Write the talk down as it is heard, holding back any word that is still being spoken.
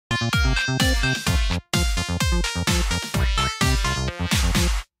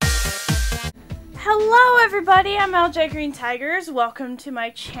Hello everybody, I'm LJ Green Tigers. Welcome to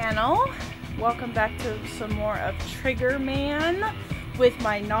my channel. Welcome back to some more of Trigger Man with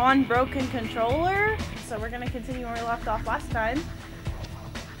my non-broken controller. So we're gonna continue where we left off last time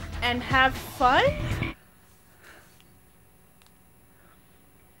and have fun.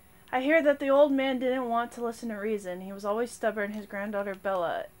 I hear that the old man didn't want to listen to reason. He was always stubborn, his granddaughter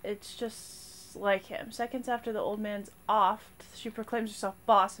Bella. It's just like him. Seconds after the old man's off, she proclaims herself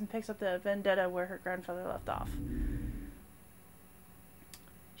boss and picks up the vendetta where her grandfather left off.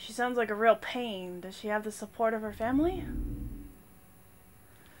 She sounds like a real pain. Does she have the support of her family?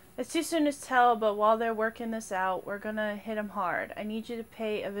 It's too soon to tell, but while they're working this out, we're gonna hit him hard. I need you to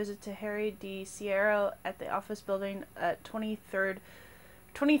pay a visit to Harry D. Sierra at the office building at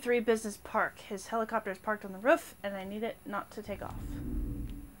 23 Business Park. His helicopter is parked on the roof, and I need it not to take off.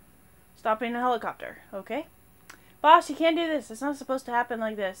 Stopping the helicopter, okay? Boss, you can't do this. It's not supposed to happen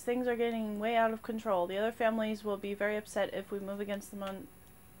like this. Things are getting way out of control. The other families will be very upset if we move against the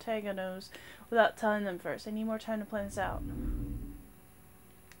Montagunos without telling them first. I need more time to plan this out.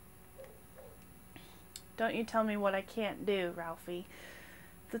 Don't you tell me what I can't do, Ralphie.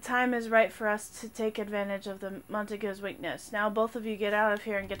 The time is right for us to take advantage of the Montagu's weakness. Now both of you get out of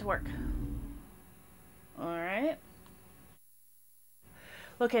here and get to work. Alright.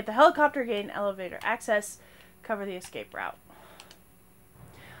 Locate the helicopter, gain elevator access, cover the escape route.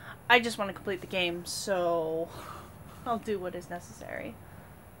 I just want to complete the game, so I'll do what is necessary.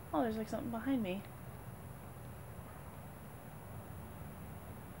 Oh, there's like something behind me.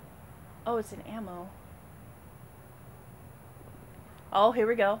 Oh, it's an ammo. Oh, here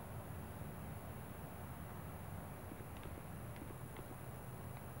we go.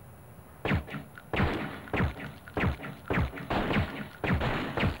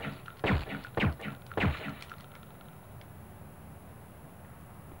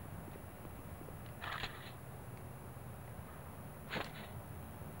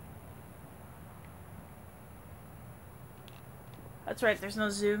 That's right, there's no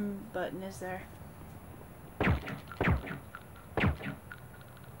zoom button, is there?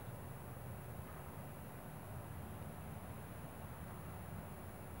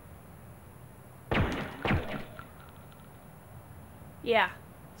 Yeah,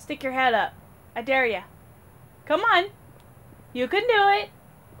 stick your head up. I dare ya. Come on. You can do it.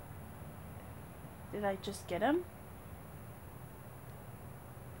 Did I just get him?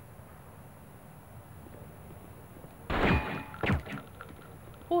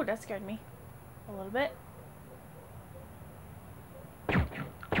 Oh, that scared me a little bit.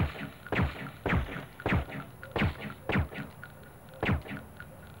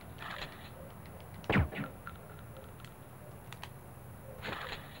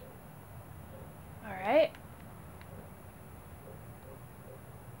 Alright.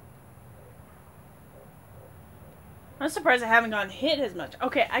 I'm surprised I haven't gotten hit as much.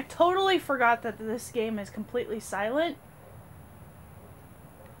 Okay, I totally forgot that this game is completely silent.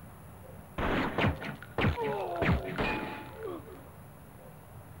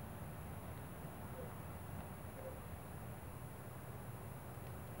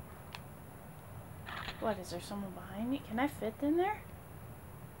 What, is there someone behind me? Can I fit in there?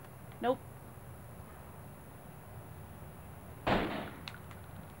 Nope.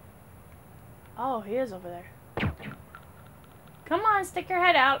 Oh, he is over there. Come on, stick your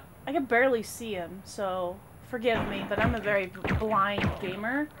head out. I can barely see him, so forgive me, but I'm a very blind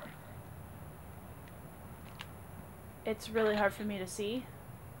gamer. It's really hard for me to see.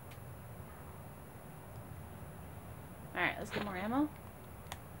 Alright, let's get more ammo.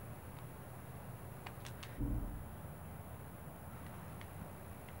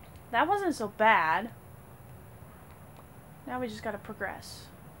 That wasn't so bad. Now we just gotta progress.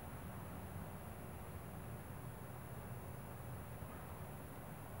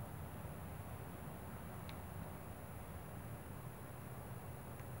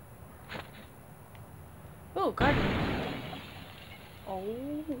 Oh, garden. Oh,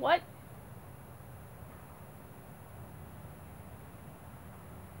 what?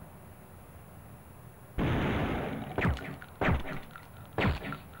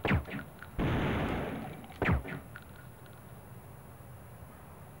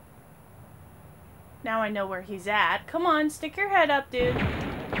 Now I know where he's at. Come on, stick your head up, dude.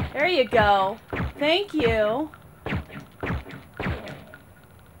 There you go. Thank you.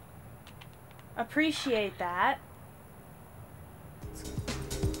 Appreciate that.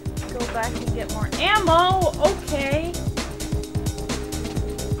 Let's go back and get more ammo. Okay.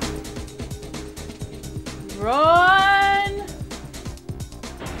 Run!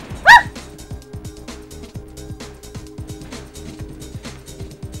 Ah!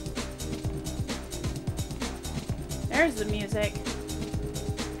 there's the music.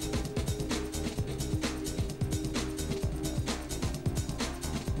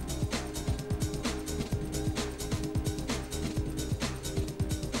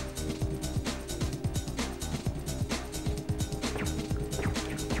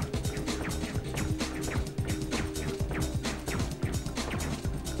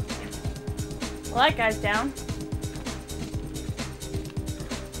 Well, that guy's down.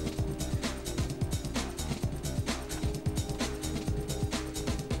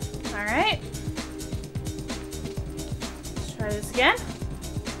 Alright. Let's try this again.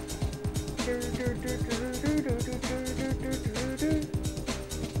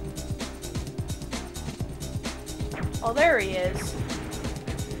 Oh, there he is.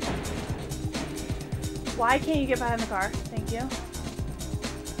 Why can't you get behind the car? Thank you.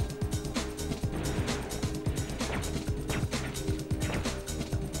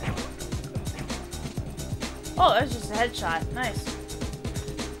 Oh, that's just a headshot. Nice.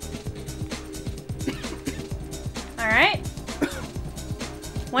 Alright.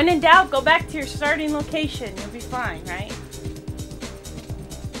 When in doubt, go back to your starting location. You'll be fine, right?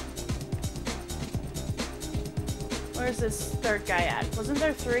 Where's this third guy at? Wasn't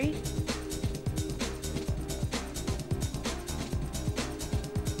there 3?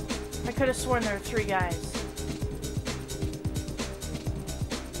 I could have sworn there were 3 guys.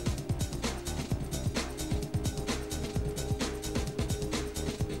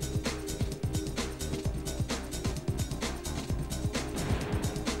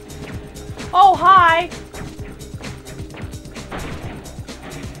 Oh, hi!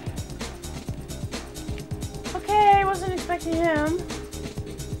 Okay, I wasn't expecting him.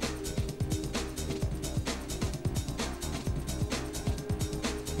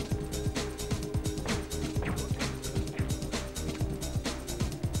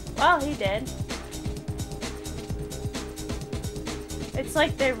 Well, he did. It's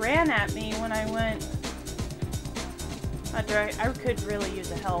like they ran at me when I went. I could really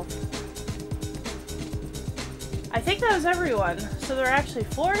use a health. I think that was everyone. So there are actually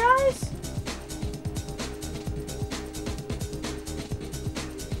 4 guys?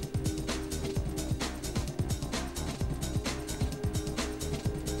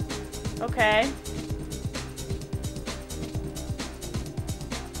 Okay.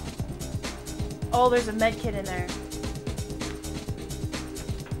 Oh, there's a med kit in there.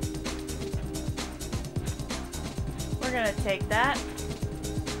 We're gonna take that.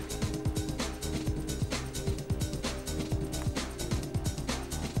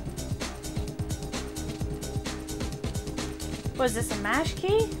 Was this a mash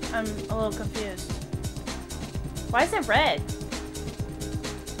key? I'm a little confused. Why is it red?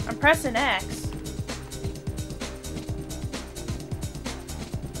 I'm pressing X.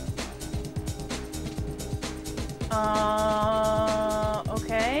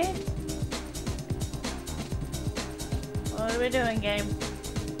 Okay. What are we doing, game?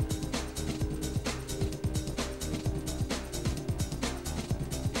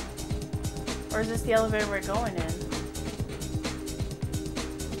 Or is this the elevator we're going in?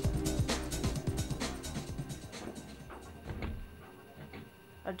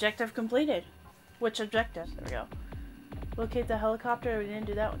 Objective completed. Which objective? There we go. Locate the helicopter. We didn't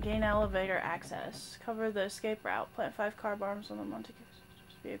do that one. Gain elevator access. Cover the escape route. Plant 5 car bombs on the Monte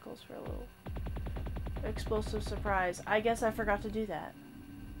vehicles for a little explosive surprise. I guess I forgot to do that.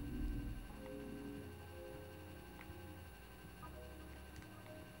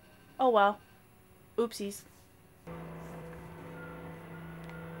 Oh well. Oopsies.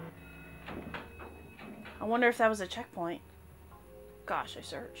 I wonder if that was a checkpoint. Gosh, I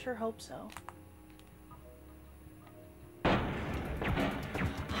sure hope so.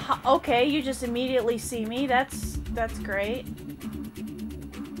 Okay, you just immediately see me. That's great.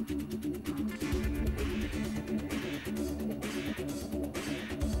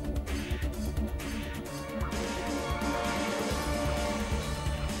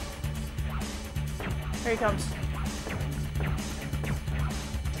 Here he comes.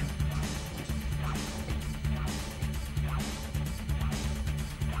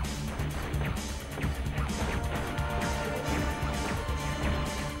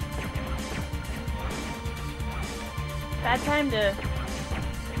 Bad time to...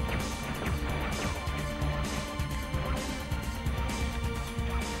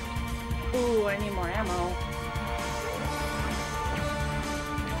 Ooh, I need more ammo.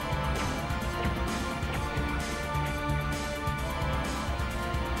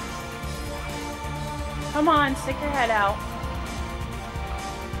 Come on, stick your head out.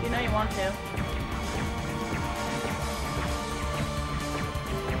 You know you want to.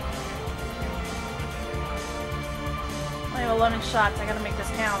 have 11 shots. I gotta make this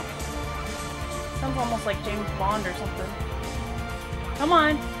count. Sounds almost like James Bond or something. Come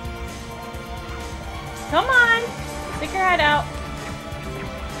on. Come on! Stick your head out.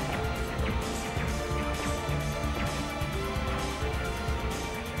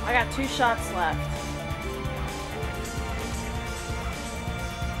 I got 2 shots left.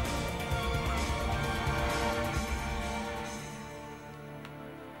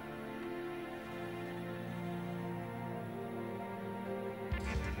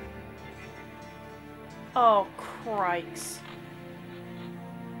 Oh, crikes.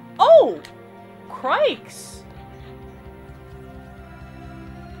 Oh! Crikes!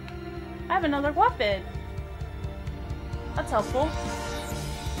 I have another weapon. That's helpful.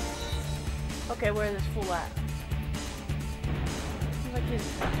 Okay, where is this fool at? Seems like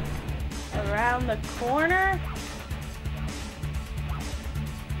he's around the corner.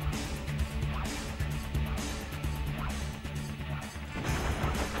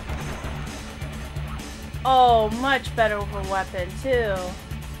 Oh, much better of a weapon, too.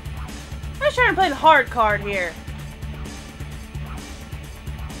 I was trying to play the hard card here.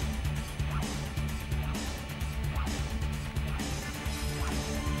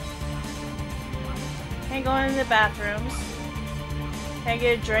 Can't go into the bathrooms. Can I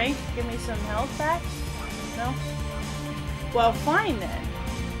get a drink? Give me some health back? No? Well, fine then.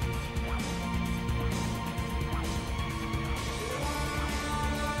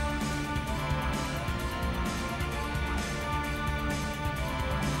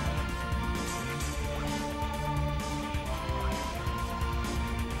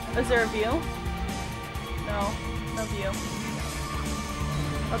 Is there a view? No. No view.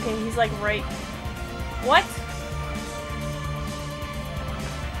 Okay, he's like right... What?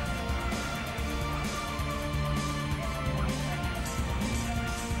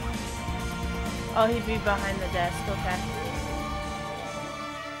 Oh, he'd be behind the desk. Okay.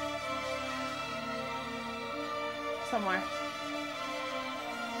 Somewhere.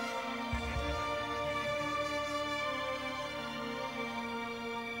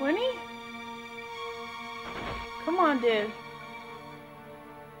 Winnie? Come on, dude.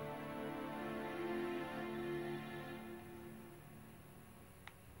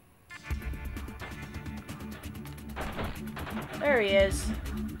 There he is.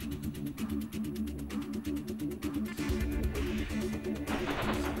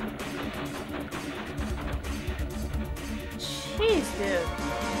 Jeez, dude.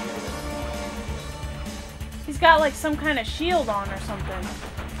 He's got like some kind of shield on or something.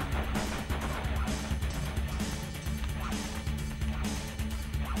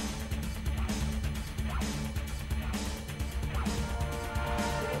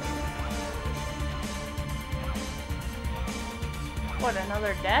 What,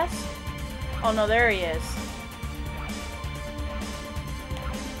 another desk? Oh no, there he is.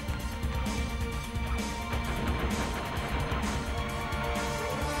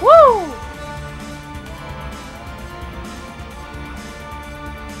 Woo!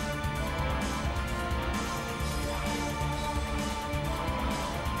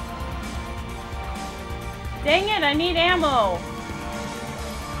 Dang it, I need ammo!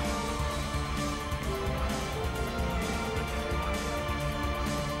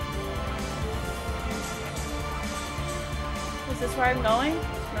 Is this where I'm going?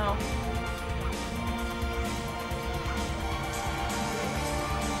 No.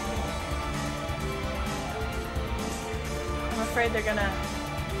 I'm afraid they're gonna...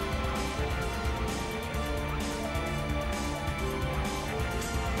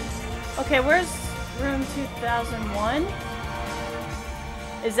 Okay, where's room 2001?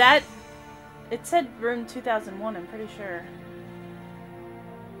 Is that... It said room 2001, I'm pretty sure.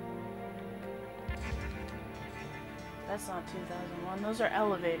 That's not 2001. Those are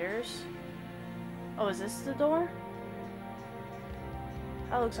elevators. Oh, is this the door?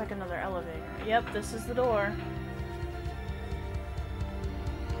 That looks like another elevator. Yep, this is the door.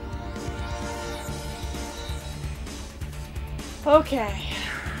 Okay.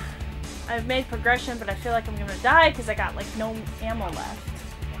 I've made progression, but I feel like I'm gonna die because I got like no ammo left.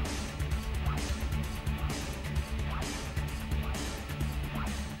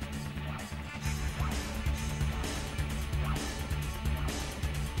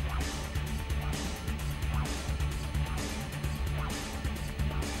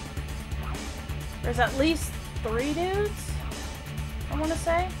 There's at least 3 dudes, I want to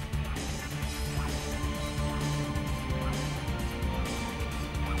say.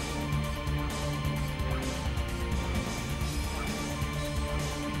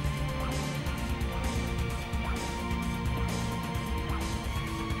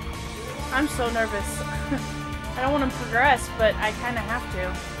 I'm so nervous. I don't want to progress, but I kind of have to.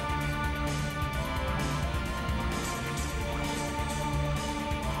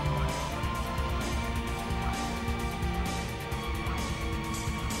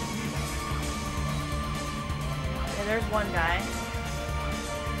 Okay, there's one guy.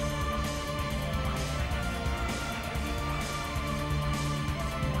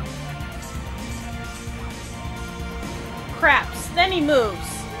 Craps. Then he moves.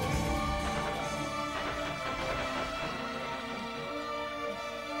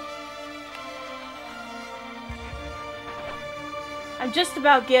 I just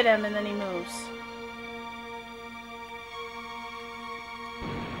about get him and then he moves.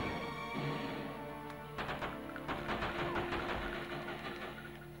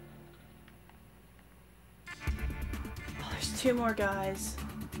 Oh, there's two more guys.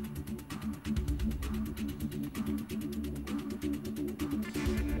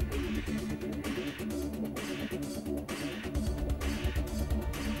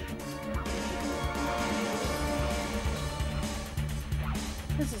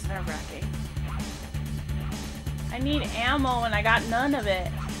 This is nerve-wracking. I need ammo and I got none of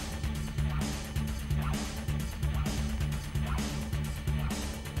it.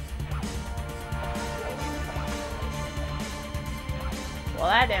 Well,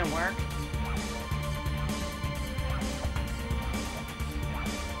 that didn't work.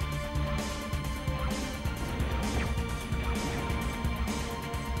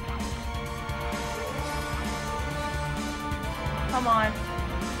 Come on.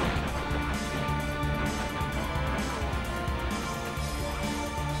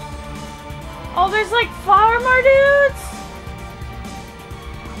 Oh, there's like farmer dudes?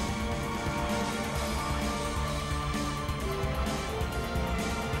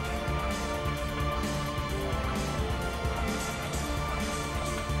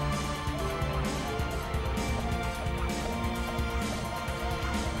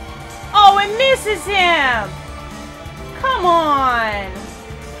 Oh, it misses him! Come on!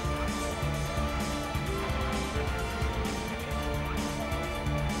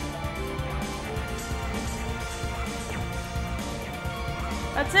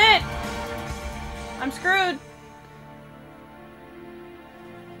 That's it! I'm screwed.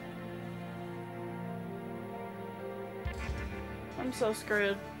 I'm so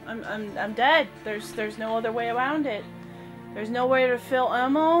screwed. I'm dead. There's no other way around it. There's no way to fill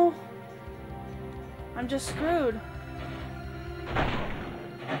ammo. I'm just screwed.